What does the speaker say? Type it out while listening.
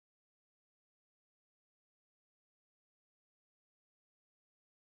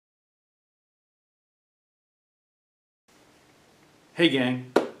Hey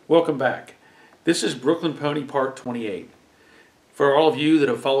gang, welcome back. This is Brooklyn Pony Part 28. For all of you that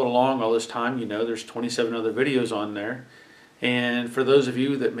have followed along all this time, you know there's 27 other videos on there. And for those of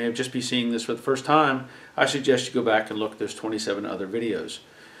you that may have just be seeing this for the first time, I suggest you go back and look at those 27 other videos.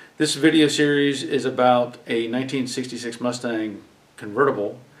 This video series is about a 1966 Mustang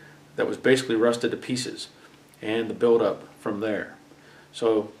convertible that was basically rusted to pieces and the build up from there.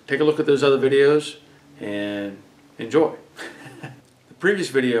 So take a look at those other videos and enjoy. The previous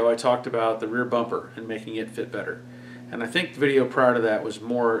video I talked about the rear bumper and making it fit better, and I think the video prior to that was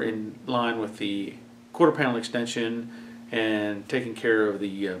more in line with the quarter panel extension and taking care of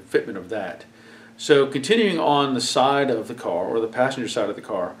the fitment of that. So continuing on the side of the car, or the passenger side of the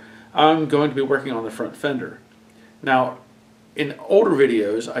car, I'm going to be working on the front fender. Now in older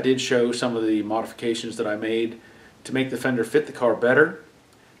videos I did show some of the modifications that I made to make the fender fit the car better,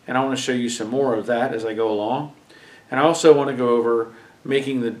 and I want to show you some more of that as I go along. And I also want to go over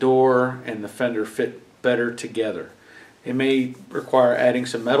making the door and the fender fit better together. It may require adding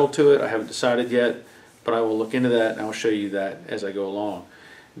some metal to it. I haven't decided yet, but I will look into that and I'll show you that as I go along.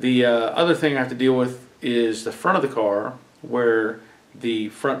 The other thing I have to deal with is the front of the car, where the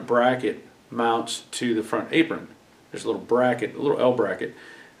front bracket mounts to the front apron. There's a little bracket, a little L bracket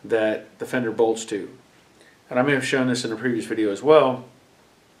that the fender bolts to. And I may have shown this in a previous video as well.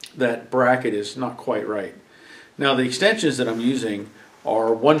 That bracket is not quite right. Now the extensions that I'm using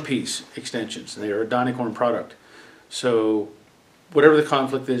are one-piece extensions. They are a Dynacorn product. So whatever the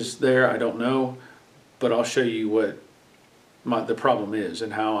conflict is there, I don't know, but I'll show you what the problem is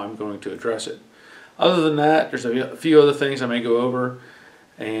and how I'm going to address it. Other than that, there's a few other things I may go over,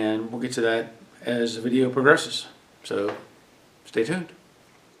 and we'll get to that as the video progresses. So stay tuned.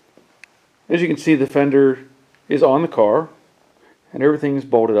 As you can see, the fender is on the car and everything is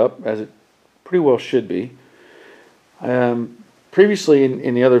bolted up as it pretty well should be. Previously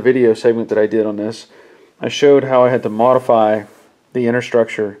in the other video segment that I did on this, I showed how I had to modify the inner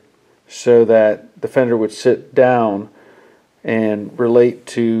structure so that the fender would sit down and relate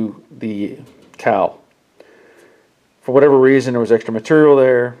to the cowl. For whatever reason, there was extra material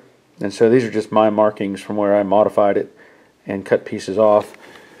there, and so these are just my markings from where I modified it and cut pieces off.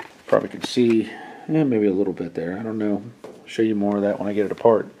 Probably could see maybe a little bit there, I don't know. I'll show you more of that when I get it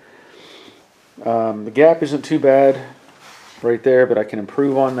apart. The gap isn't too bad right there, but I can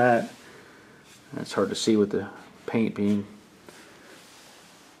improve on that. It's hard to see with the paint being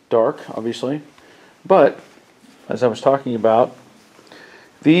dark, obviously. But as I was talking about,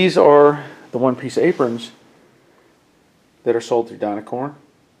 these are the one-piece aprons that are sold through Dynacorn,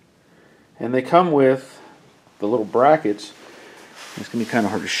 and they come with the little brackets. It's going to be kind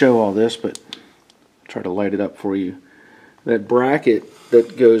of hard to show all this, but I'll try to light it up for you. That bracket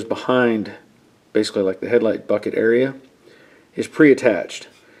that goes behind, basically like the headlight bucket area, is pre-attached.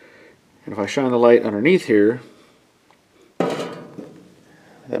 And if I shine the light underneath here,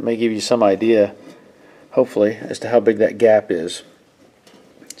 that may give you some idea, hopefully, as to how big that gap is.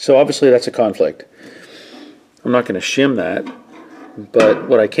 So obviously that's a conflict. I'm not going to shim that, but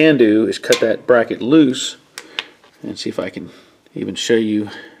what I can do is cut that bracket loose and see if I can even show you.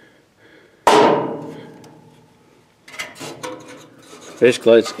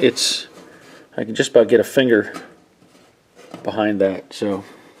 Basically I can just about get a finger behind that. So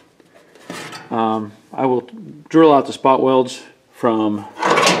I will drill out the spot welds from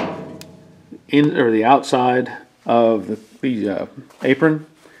the outside of the apron,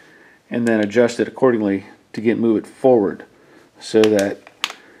 and then adjust it accordingly to move it forward so that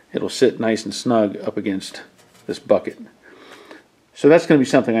it'll sit nice and snug up against this bucket. So that's going to be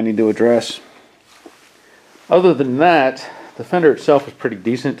something I need to address. Other than that, the fender itself is pretty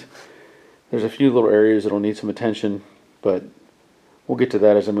decent. There's a few little areas that'll need some attention, but we'll get to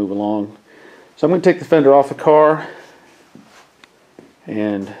that as I move along. So I'm going to take the fender off the car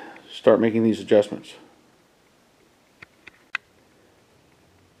and start making these adjustments.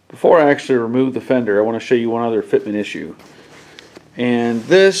 Before I actually remove the fender, I want to show you one other fitment issue. And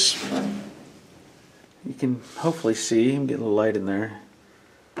this, you can hopefully see, I'm getting a light in there,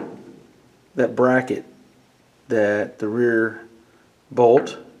 that bracket that the rear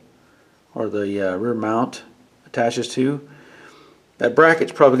bolt or the rear mount attaches to. That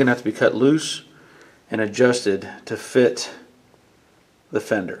bracket's probably going to have to be cut loose and adjusted to fit the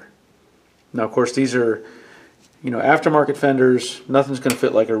fender. Now of course these are, aftermarket fenders. Nothing's going to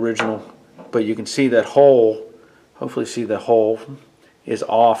fit like original, but you can see that hole, hopefully see the hole is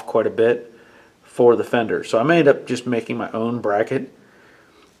off quite a bit for the fender. So I may end up just making my own bracket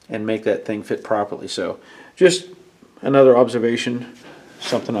and make that thing fit properly. So just another observation,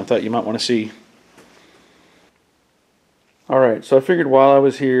 something I thought you might want to see. Alright, so I figured while I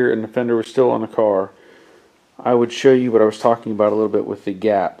was here and the fender was still on the car, I would show you what I was talking about a little bit with the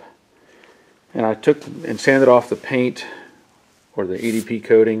gap. And I took and sanded off the paint or the EDP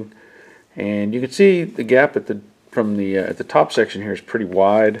coating, and you can see the gap at the top section here is pretty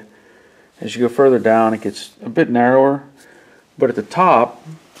wide. As you go further down, it gets a bit narrower, but at the top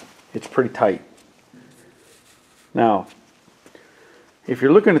it's pretty tight. Now, if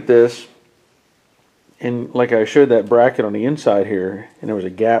you're looking at this, and like I showed that bracket on the inside here, and there was a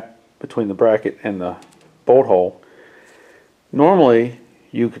gap between the bracket and the bolt hole, normally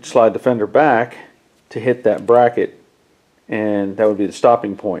you could slide the fender back to hit that bracket, and that would be the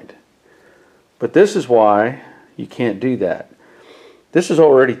stopping point. But this is why you can't do that. This is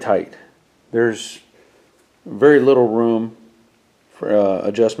already tight. There's very little room for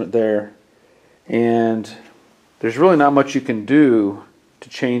adjustment there, and there's really not much you can do to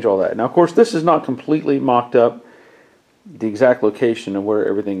change all that. Now, of course, this is not completely mocked up, the exact location of where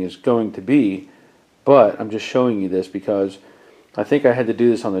everything is going to be, but I'm just showing you this because I think I had to do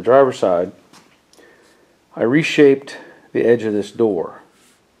this on the driver's side. I reshaped the edge of this door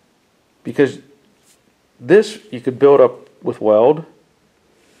because this you could build up with weld.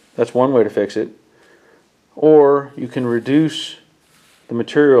 That's one way to fix it. Or you can reduce the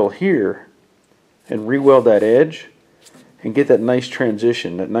material here and re-weld that edge and get that nice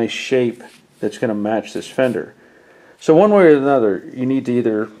transition, that nice shape that's going to match this fender. So one way or another, you need to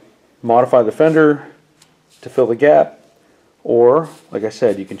either modify the fender to fill the gap, or, like I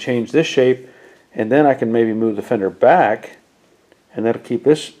said, you can change this shape, and then I can maybe move the fender back, and that'll keep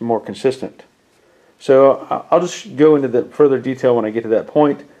this more consistent. So I'll just go into the further detail when I get to that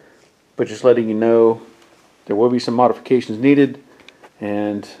point, but just letting you know there will be some modifications needed,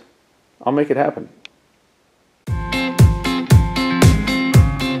 and I'll make it happen.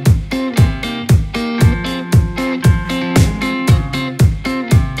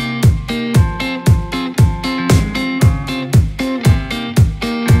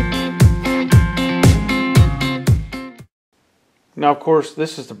 Now, of course,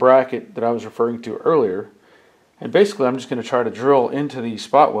 this is the bracket that I was referring to earlier, and basically I'm just going to try to drill into these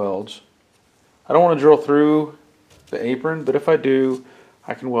spot welds. I don't want to drill through the apron, but if I do,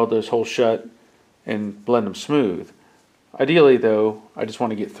 I can weld those holes shut and blend them smooth. Ideally, though, I just want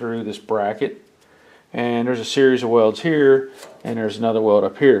to get through this bracket, and there's a series of welds here, and there's another weld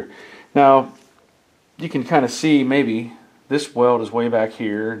up here. Now, you can kind of see maybe this weld is way back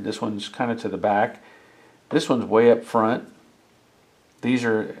here, this one's kind of to the back, this one's way up front. These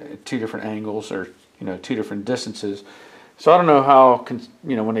are two different angles, or two different distances. So I don't know how,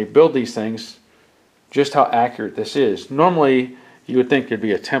 when they build these things, just how accurate this is. Normally, you would think there'd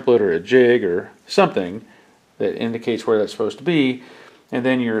be a template or a jig or something that indicates where that's supposed to be, and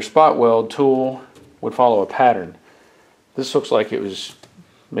then your spot weld tool would follow a pattern. This looks like it was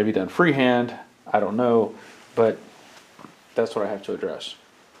maybe done freehand. I don't know, but that's what I have to address.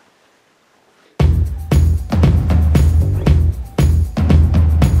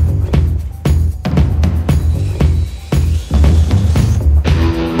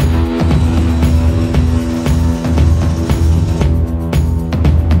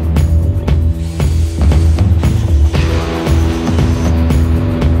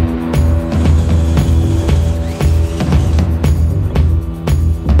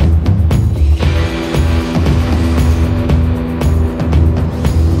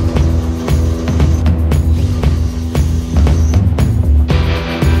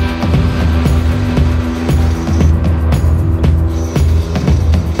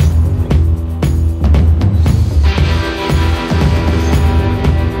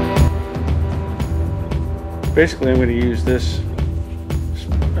 Basically, I'm going to use this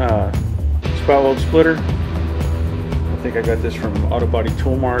spot weld splitter. I think I got this from Auto Body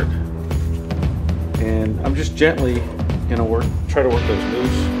Tool Mart, and I'm just gently going to try to work those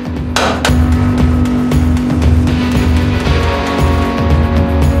loose.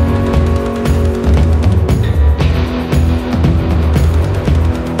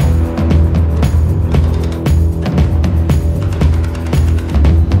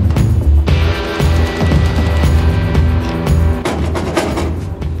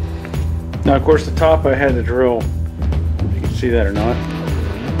 Now, of course, the top I had to drill, if you can see that or not,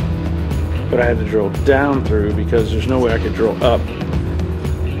 but I had to drill down through because there's no way I could drill up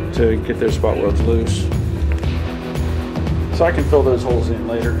to get those spot welds loose. So I can fill those holes in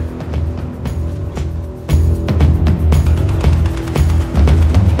later.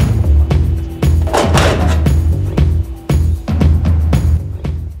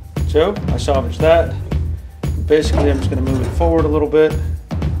 So I salvaged that. Basically, I'm just going to move it forward a little bit,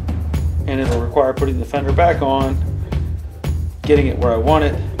 and it'll require putting the fender back on getting it where I want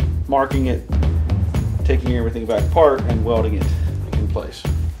it, marking it, taking everything back apart, and welding it in place.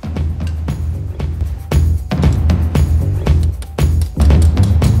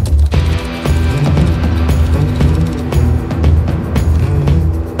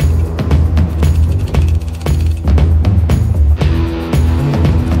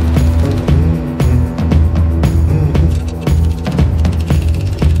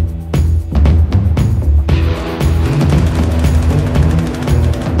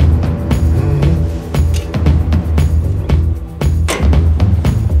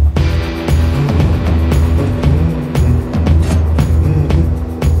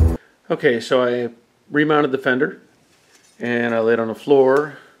 Okay, so I remounted the fender and I laid it on the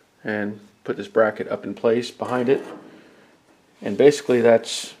floor and put this bracket up in place behind it, and basically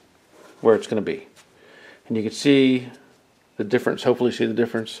that's where it's going to be. And you can see the difference, hopefully see the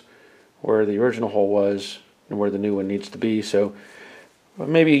difference where the original hole was and where the new one needs to be. So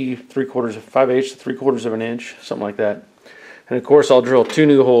maybe 5/8 to 3/4 of an inch, something like that. And of course I'll drill 2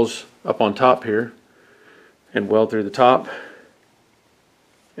 new holes up on top here and weld through the top,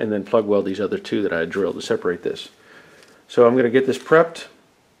 and then plug weld these other 2 that I drilled to separate this. So I'm going to get this prepped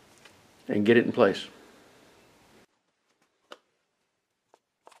and get it in place.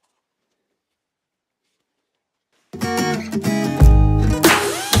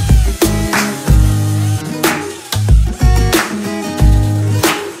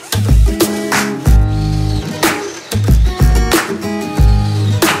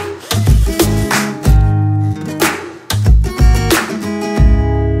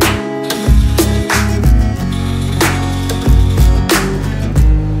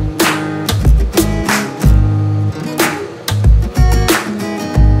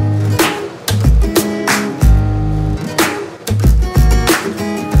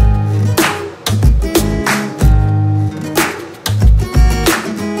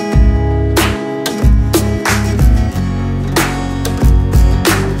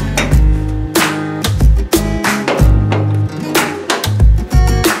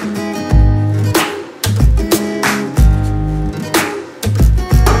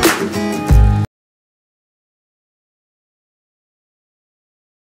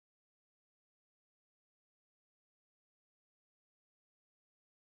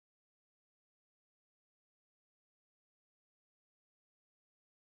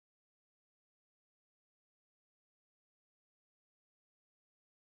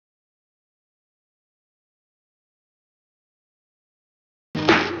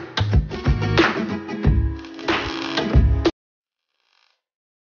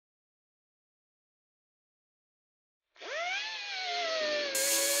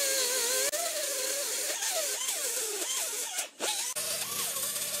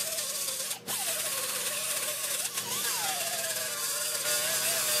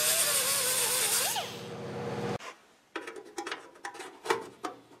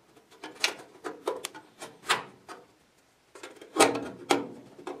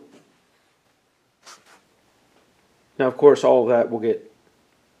 Now of course all of that will get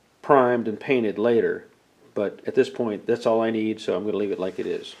primed and painted later, but at this point that's all I need, so I'm going to leave it like it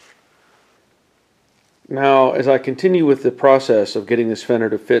is. Now as I continue with the process of getting this fender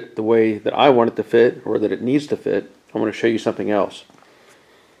to fit the way that I want it to fit, or that it needs to fit, I want to show you something else.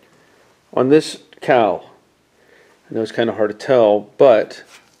 On this cowl, I know it's kind of hard to tell, but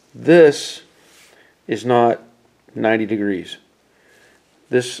this is not 90 degrees.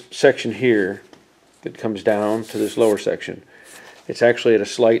 This section here that comes down to this lower section, it's actually at a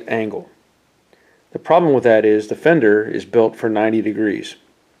slight angle. The problem with that is the fender is built for 90 degrees.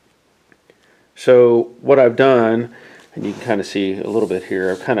 So what I've done, and you can kind of see a little bit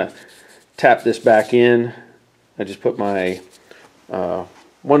here, I've kind of tapped this back in. I just put my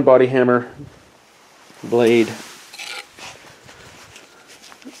one body hammer blade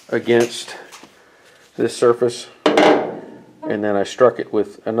against this surface, and then I struck it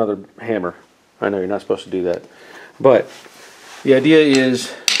with another hammer. I know you're not supposed to do that, but the idea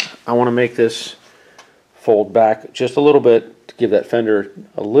is I want to make this fold back just a little bit to give that fender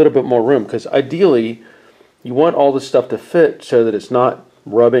a little bit more room, because ideally you want all this stuff to fit so that it's not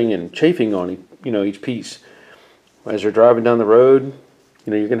rubbing and chafing on each piece. As you're driving down the road,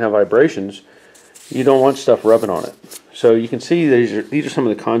 you're gonna have vibrations. You don't want stuff rubbing on it. So you can see these are some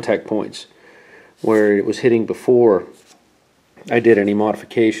of the contact points where it was hitting before I did any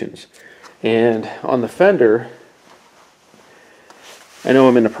modifications. And on the fender, I know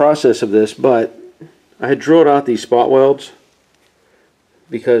I'm in the process of this, but I had drilled out these spot welds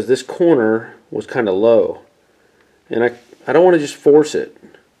because this corner was kind of low, and I don't want to just force it.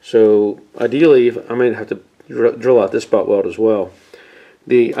 So ideally, I might have to drill out this spot weld as well.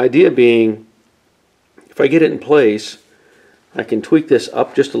 The idea being, if I get it in place, I can tweak this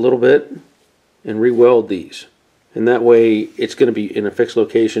up just a little bit and re-weld these. And that way it's going to be in a fixed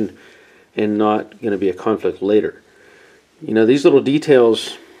location and not going to be a conflict later. You know, these little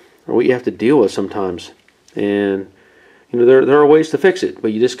details are what you have to deal with sometimes. And, you know, there are ways to fix it,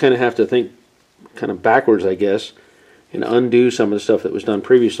 but you just kind of have to think kind of backwards, I guess, and undo some of the stuff that was done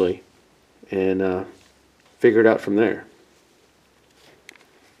previously and figure it out from there.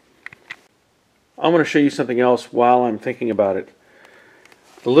 I'm going to show you something else while I'm thinking about it.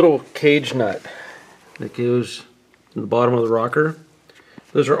 The little cage nut that goes in the bottom of the rocker,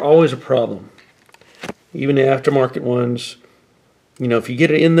 those are always a problem. Even the aftermarket ones, you know, if you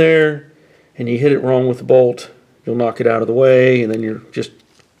get it in there and you hit it wrong with the bolt, you'll knock it out of the way and then you're just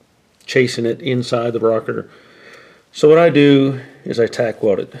chasing it inside the rocker. So what I do is I tack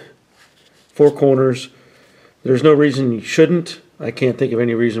weld it. 4 corners. There's no reason you shouldn't. I can't think of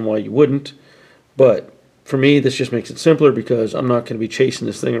any reason why you wouldn't. But for me, this just makes it simpler because I'm not going to be chasing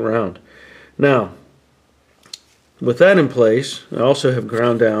this thing around. Now, with that in place, I also have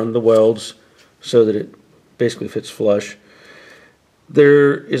ground down the welds so that it basically fits flush.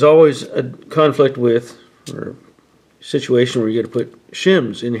 There is always a conflict with, or situation where you got to put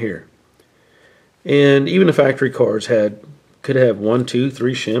shims in here. And even the factory cars could have 1, 2,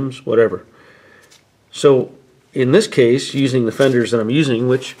 3 shims, whatever. So in this case, using the fenders that I'm using,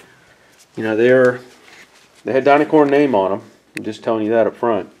 which, you know, they had Dynacorn name on them. I'm just telling you that up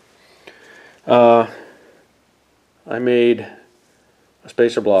front. I made a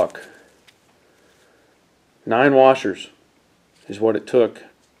spacer block. 9 washers is what it took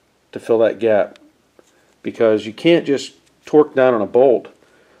to fill that gap, because you can't just torque down on a bolt.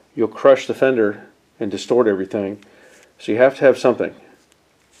 You'll crush the fender and distort everything. So you have to have something.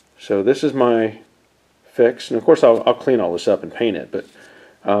 So this is my fix, and of course I'll clean all this up and paint it, but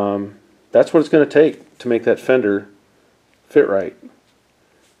that's what it's going to take to make that fender fit right.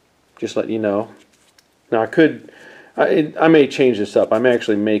 Just let you know. Now I may change this up. I may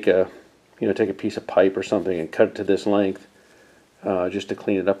actually make take a piece of pipe or something and cut it to this length just to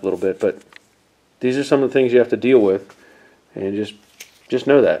clean it up a little bit. But these are some of the things you have to deal with, and just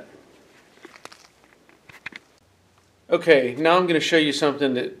know that. Okay, now I'm going to show you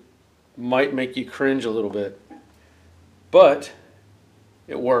something that might make you cringe a little bit, but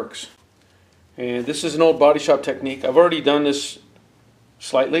it works. And this is an old body shop technique. I've already done this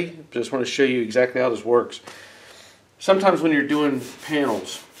slightly. Just want to show you exactly how this works. Sometimes when you're doing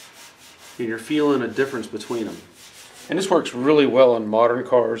panels, you're feeling a difference between them. And this works really well on modern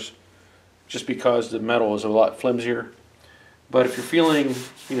cars just because the metal is a lot flimsier. But if you're feeling,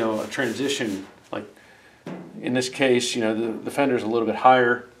 you know, a transition, like in this case, you know, the fender's a little bit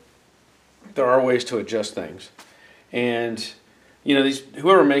higher, there are ways to adjust things. And, you know,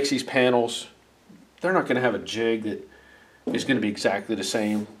 whoever makes these panels, they're not going to have a jig that is going to be exactly the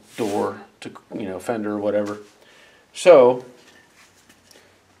same door to, you know, fender or whatever. So,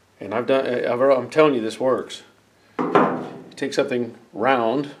 and I'm telling you this works. Take something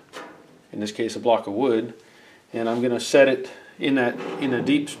round, in this case a block of wood, and I'm going to set it in the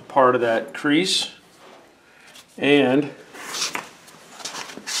deep part of that crease, and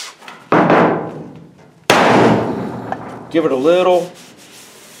give it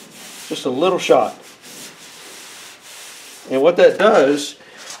just a little shot. And what that does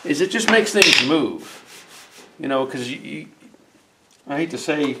is it just makes things move. You know, because I hate to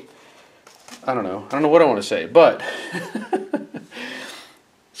say, I don't know what I want to say, but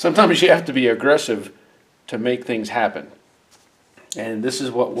sometimes you have to be aggressive to make things happen. And this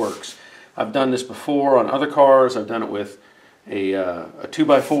is what works. I've done this before on other cars. I've done it with a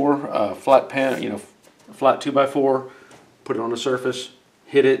 2x4 flat pan, you know, flat 2x4. Put it on the surface,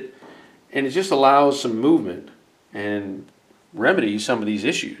 hit it, and it just allows some movement and remedies some of these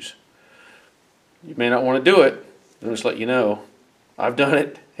issues. You may not want to do it. I'll just let you know. I've done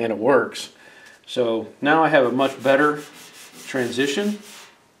it and it works. So now I have a much better transition.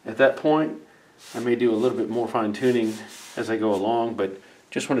 At that point, I may do a little bit more fine tuning as I go along, but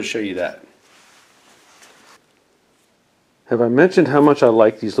just want to show you that. Have I mentioned how much I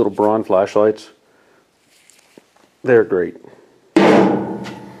like these little Braun flashlights? They're great.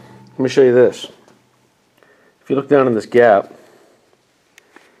 Let me show you this. If you look down in this gap,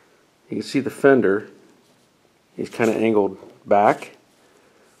 you can see the fender is kind of angled back,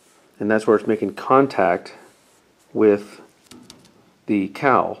 and that's where it's making contact with the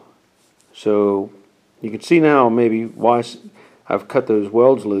cowl. So you can see now maybe why I've cut those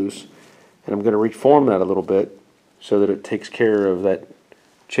welds loose, and I'm going to reform that a little bit so that it takes care of that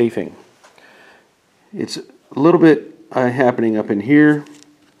chafing. It's a little bit happening up in here,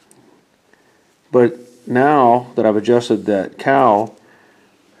 but now that I've adjusted that cowl,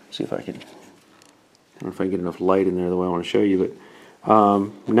 see if I can, I don't know if I can get enough light in there the way I want to show you, but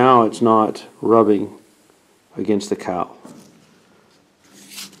now it's not rubbing against the cowl.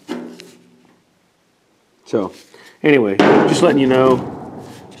 So anyway, just letting you know,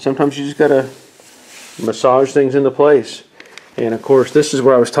 sometimes you just gotta massage things into place. And of course, this is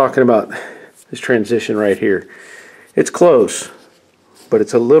where I was talking about this transition right here. It's close, but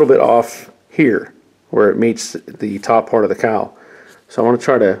it's a little bit off here where it meets the top part of the cowl. So I want to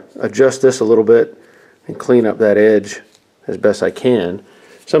try to adjust this a little bit and clean up that edge as best I can.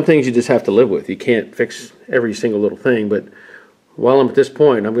 Some things you just have to live with. You can't fix every single little thing, but while I'm at this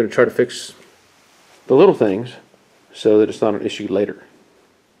point, I'm going to try to fix the little things so that it's not an issue later.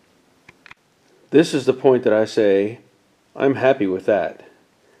 This is the point that I say I'm happy with that.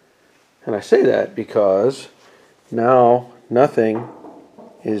 And I say that because now nothing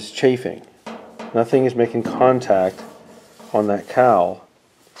is chafing. Nothing is making contact on that cowl.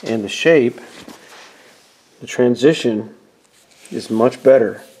 And the shape, the transition is much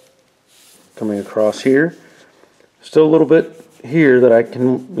better coming across here. Still a little bit here that I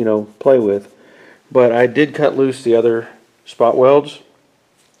can, play with. But I did cut loose the other spot welds.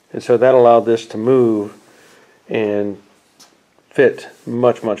 And so that allowed this to move and fit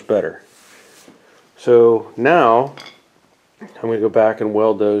much, much better. So now I'm going to go back and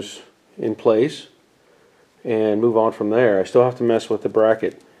weld those in place and move on from there. I still have to mess with the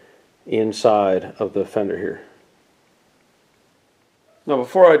bracket inside of the fender here. Now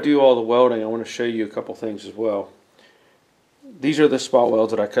before I do all the welding, I want to show you a couple things as well. These are the spot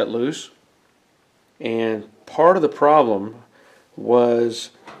welds that I cut loose, and part of the problem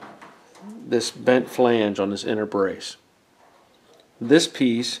was this bent flange on this inner brace. This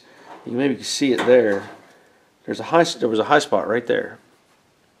piece, you maybe can see it there. There was a high spot right there,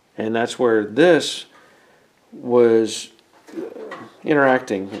 and that's where this was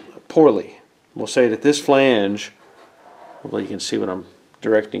interacting poorly. We'll say that this flange, well, you can see what I'm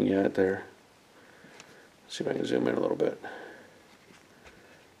directing you at there. Let's see if I can zoom in a little bit.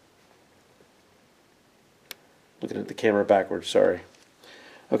 Looking at the camera backwards, sorry.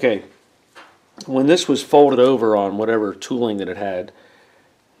 Okay, when this was folded over on whatever tooling that it had,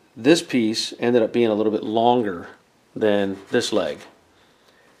 this piece ended up being a little bit longer than this leg.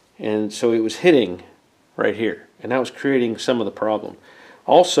 And so it was hitting right here, and that was creating some of the problem.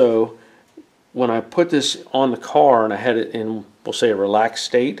 Also, when I put this on the car and I had it in, we'll say, a relaxed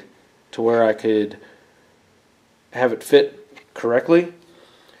state to where I could have it fit correctly,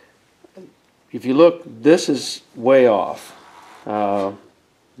 if you look, this is way off.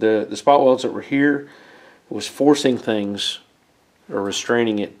 The spot welds that were here was forcing things or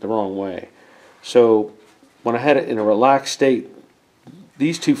restraining it the wrong way. So when I had it in a relaxed state,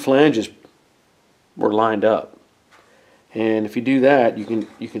 these two flanges were lined up. And if you do that, you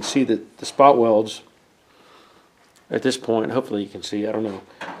can see that the spot welds at this point, hopefully you can see, I don't know,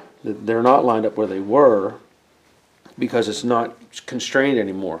 that they're not lined up where they were because it's not constrained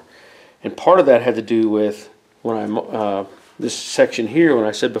anymore. And part of that had to do with when this section here, when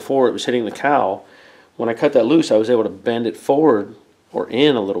I said before it was hitting the cowl, when I cut that loose, I was able to bend it forward or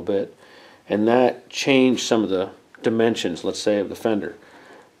in a little bit, and that changed some of the dimensions, let's say, of the fender.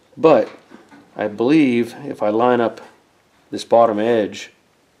 But I believe if I line up this bottom edge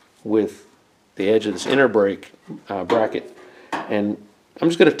with the edge of this inner bracket, and I'm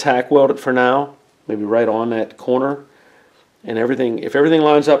just going to tack weld it for now, maybe right on that corner, and if everything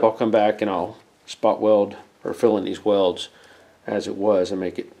lines up, I'll come back and I'll spot weld or fill in these welds as it was and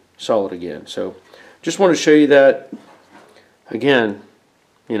make it solid again. So just want to show you that again.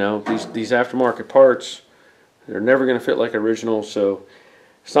 These aftermarket parts, they're never going to fit like original. So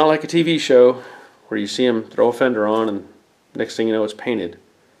it's not like a TV show where you see them throw a fender on and next thing you know it's painted.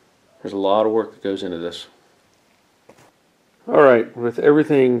 There's a lot of work that goes into this. Alright, with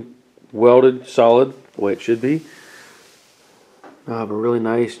everything welded solid the way it should be, I have a really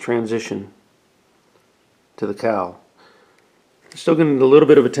nice transition to the cowl. Still going to need a little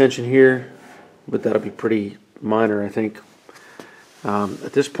bit of attention here, but that'll be pretty minor, I think.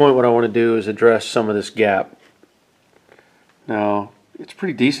 At this point, what I want to do is address some of this gap. Now, it's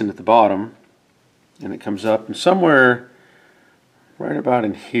pretty decent at the bottom, and it comes up, and somewhere right about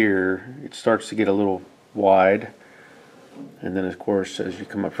in here, it starts to get a little wide, and then of course, as you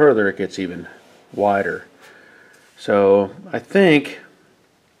come up further, it gets even wider. So I think,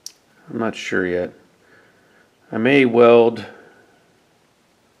 I'm not sure yet, I may weld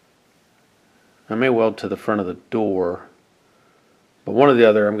to the front of the door, but one or the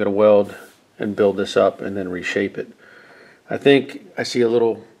other I'm going to weld and build this up and then reshape it. I think I see a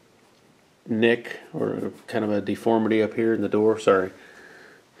little nick or kind of a deformity up here in the door, sorry.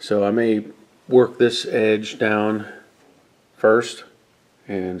 So I may work this edge down first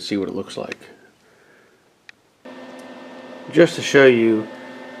and see what it looks like. Just to show you,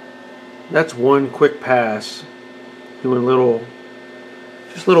 that's one quick pass doing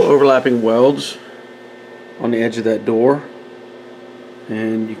just little overlapping welds on the edge of that door,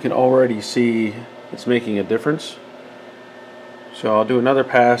 and you can already see it's making a difference. So I'll do another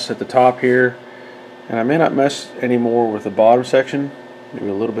pass at the top here, and I may not mess anymore with the bottom section, maybe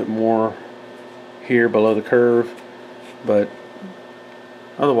a little bit more here below the curve, but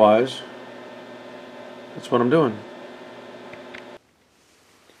otherwise that's what I'm doing.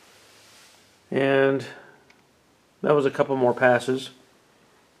 And that was a couple more passes.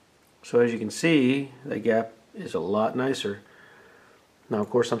 So as you can see, the gap is a lot nicer. Now of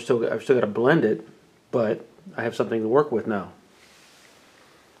course I've still got to blend it, but I have something to work with now.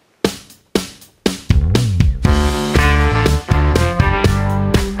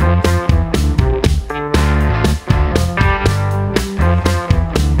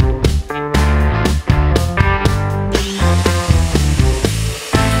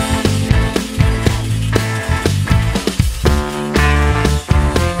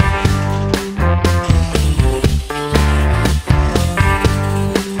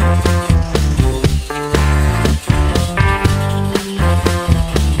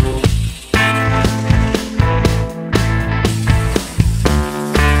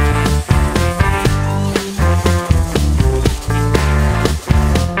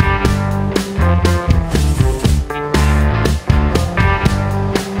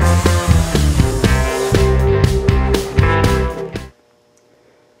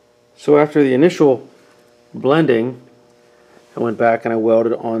 So after the initial blending, I went back and I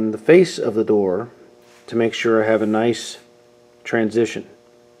welded on the face of the door to make sure I have a nice transition.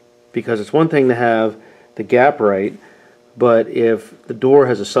 Because it's one thing to have the gap right, but if the door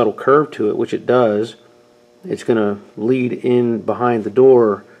has a subtle curve to it, which it does, it's going to lead in behind the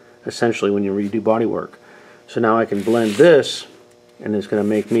door essentially when you redo bodywork. So now I can blend this, and it's going to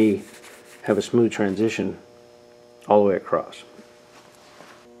make me have a smooth transition all the way across.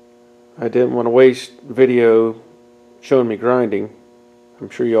 I didn't want to waste video showing me grinding. I'm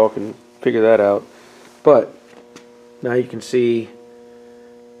sure y'all can figure that out. But now you can see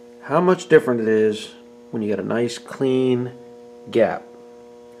how much different it is when you get a nice clean gap.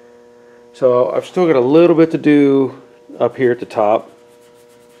 So I've still got a little bit to do up here at the top.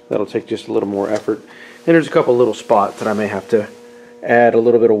 That'll take just a little more effort. And there's a couple little spots that I may have to add a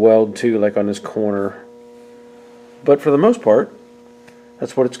little bit of weld to, like on this corner. But for the most part,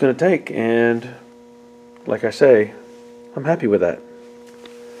 that's what it's going to take, and like I say, I'm happy with that.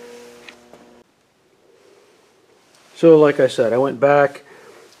 So like I said, I went back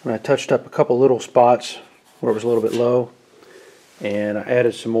and I touched up a couple little spots where it was a little bit low, and I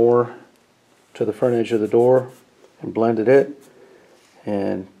added some more to the front edge of the door and blended it,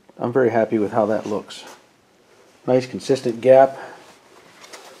 and I'm very happy with how that looks. Nice consistent gap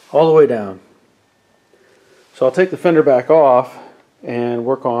all the way down. So I'll take the fender back off and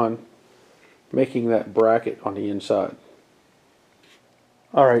work on making that bracket on the inside.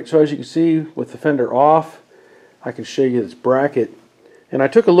 Alright, so as you can see with the fender off, I can show you this bracket. And I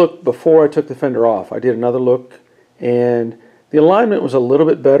took a look before I took the fender off. I did another look, and the alignment was a little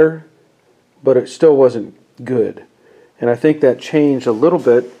bit better, but it still wasn't good. And I think that changed a little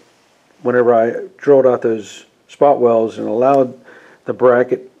bit whenever I drilled out those spot welds and allowed the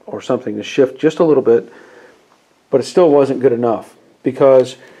bracket or something to shift just a little bit, but it still wasn't good enough.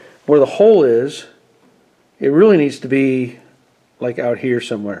 Because where the hole is, it really needs to be like out here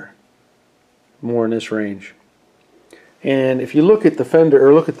somewhere, more in this range. And if you look at the fender,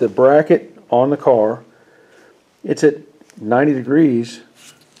 or look at the bracket on the car, it's at 90 degrees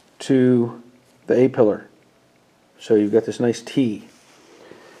to the A-pillar. So you've got this nice T.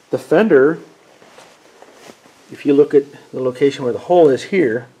 The fender, if you look at the location where the hole is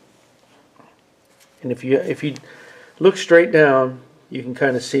here, and if you look straight down, you can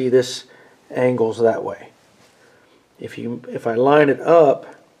kind of see this angles that way. If I line it up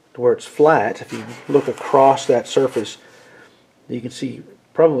to where it's flat, if you look across that surface, you can see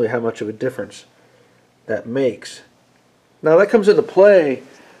probably how much of a difference that makes. Now that comes into play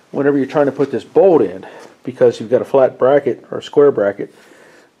whenever you're trying to put this bolt in, because you've got a flat bracket or a square bracket,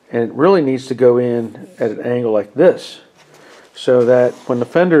 and it really needs to go in at an angle like this, so that when the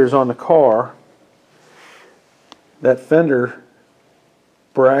fender is on the car, that fender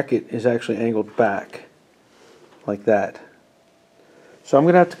bracket is actually angled back like that. So I'm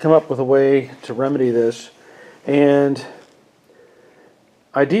going to have to come up with a way to remedy this, and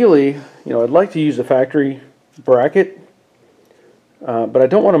ideally, I'd like to use the factory bracket, but I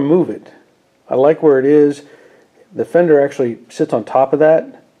don't want to move it. I like where it is. The fender actually sits on top of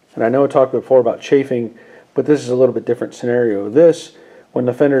that, and I know I talked before about chafing, but this is a little bit different scenario. This, when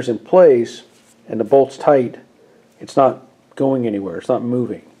the fender's in place and the bolt's tight, it's not going anywhere, it's not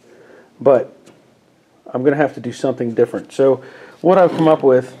moving. But I'm going to have to do something different. So what I've come up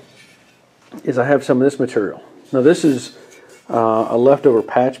with is I have some of this material. Now this is a leftover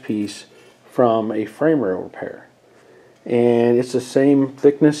patch piece from a frame rail repair, and it's the same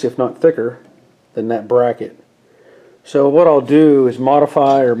thickness, if not thicker, than that bracket. So what I'll do is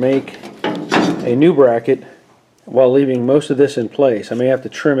modify or make a new bracket while leaving most of this in place. I may have to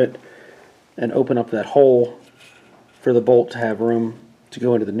trim it and open up that hole for the bolt to have room to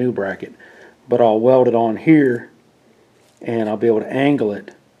go into the new bracket, but I'll weld it on here and I'll be able to angle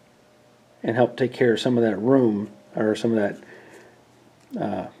it and help take care of some of that room, or some of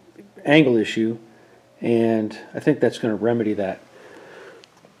that angle issue, and I think that's going to remedy that.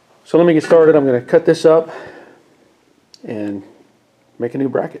 So let me get started. I'm going to cut this up and make a new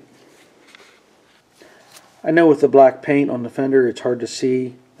bracket. I know with the black paint on the fender it's hard to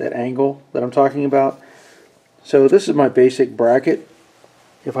see that angle that I'm talking about. So this is my basic bracket.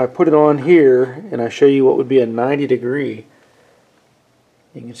 If I put it on here and I show you what would be a 90-degree,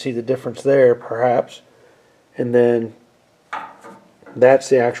 you can see the difference there perhaps, and then that's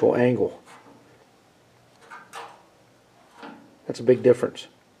the actual angle. That's a big difference.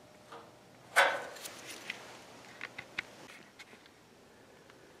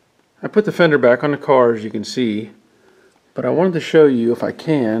 I put the fender back on the car, as you can see, but I wanted to show you, if I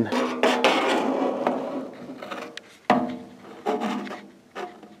can,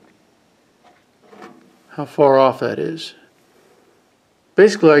 how far off that is.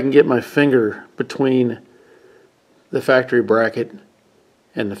 Basically, I can get my finger between the factory bracket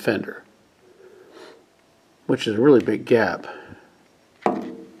and the fender, which is a really big gap.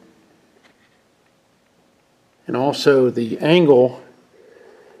 And also the angle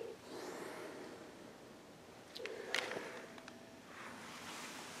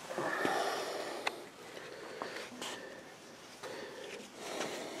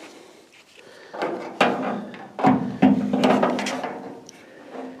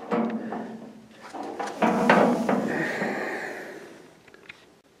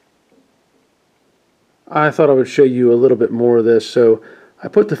I thought I would show you a little bit more of this. So I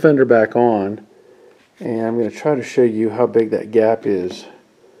put the fender back on, and I'm going to try to show you how big that gap is.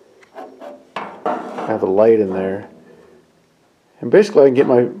 I have a light in there, and basically I can get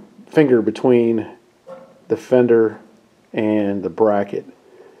my finger between the fender and the bracket.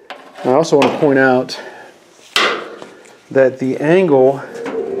 And I also want to point out that the angle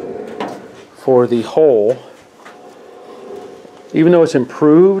for the hole, even though it's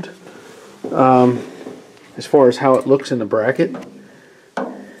improved as far as how it looks in the bracket,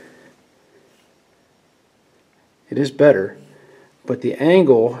 it is better, but the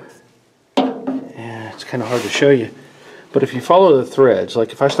angle, it's kind of hard to show you, but if you follow the threads,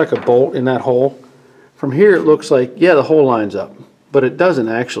 like if I stuck a bolt in that hole, from here it looks like, yeah, the hole lines up, but it doesn't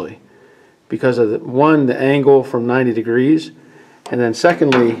actually, because of the angle from 90 degrees, and then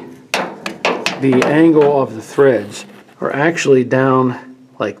secondly, the angle of the threads are actually down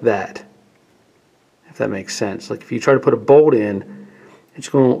like that, if that makes sense. Like if you try to put a bolt in, it's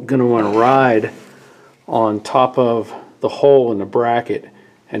going to want to ride on top of the hole in the bracket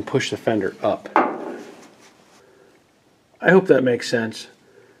and push the fender up. I hope that makes sense.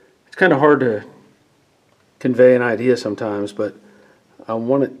 It's kind of hard to convey an idea sometimes, but I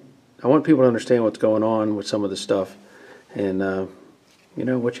want people to understand what's going on with some of this stuff, and you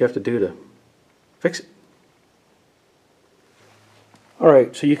know what you have to do to fix it.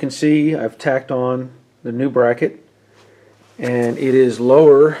 Alright, so you can see I've tacked on the new bracket, and it is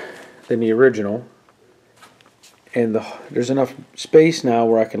lower than the original, and there's enough space now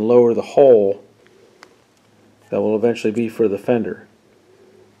where I can lower the hole that will eventually be for the fender.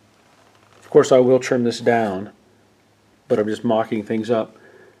 Of course I will trim this down, but I'm just mocking things up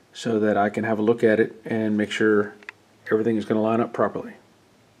so that I can have a look at it and make sure everything is going to line up properly.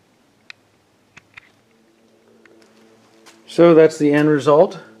 So that's the end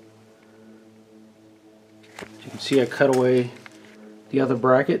result. As you can see, I cut away the other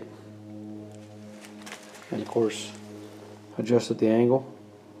bracket and of course adjusted the angle.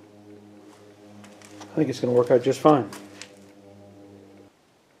 I think it's going to work out just fine.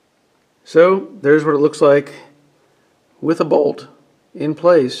 So there's what it looks like with a bolt in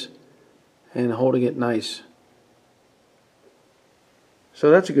place and holding it nice. So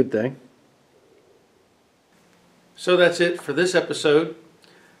that's a good thing. So that's it for this episode.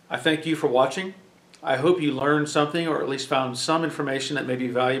 I thank you for watching. I hope you learned something, or at least found some information that may be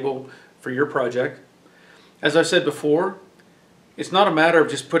valuable for your project. As I said before, it's not a matter of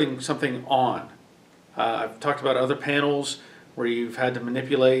just putting something on. I've talked about other panels where you've had to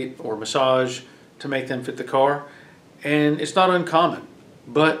manipulate or massage to make them fit the car, and it's not uncommon,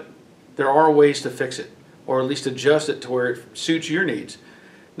 but there are ways to fix it, or at least adjust it to where it suits your needs.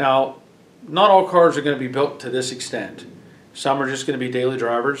 Now, not all cars are going to be built to this extent. Some are just going to be daily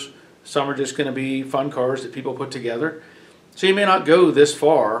drivers. Some are just going to be fun cars that people put together. So you may not go this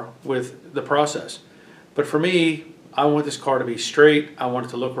far with the process. But for me, I want this car to be straight. I want it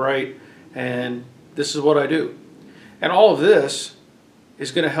to look right. And this is what I do. And all of this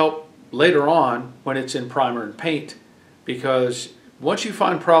is going to help later on when it's in primer and paint. Because once you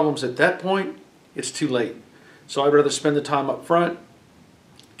find problems at that point, it's too late. So I'd rather spend the time up front,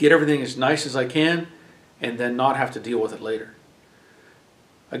 get everything as nice as I can, and then not have to deal with it later.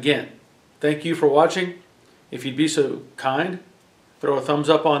 Again, thank you for watching. If you'd be so kind, throw a thumbs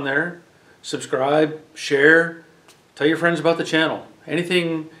up on there, subscribe, share, tell your friends about the channel.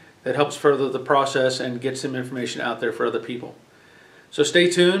 Anything that helps further the process and get some information out there for other people. So stay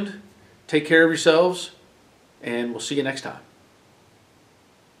tuned, take care of yourselves, and we'll see you next time.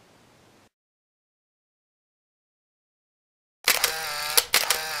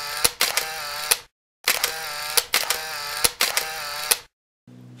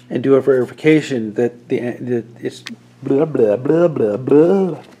 And do a verification that it's blah blah blah blah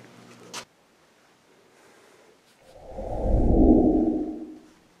blah.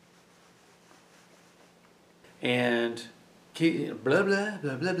 And blah blah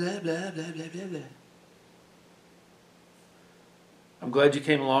blah blah blah blah blah blah blah. I'm glad you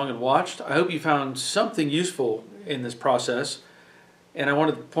came along and watched. I hope you found something useful in this process. And I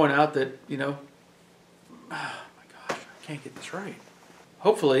wanted to point out that, oh my gosh, I can't get this right.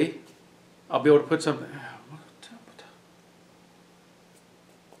 Hopefully, I'll be able to put something.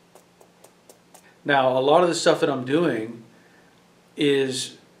 Now, a lot of the stuff that I'm doing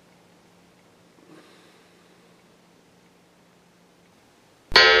is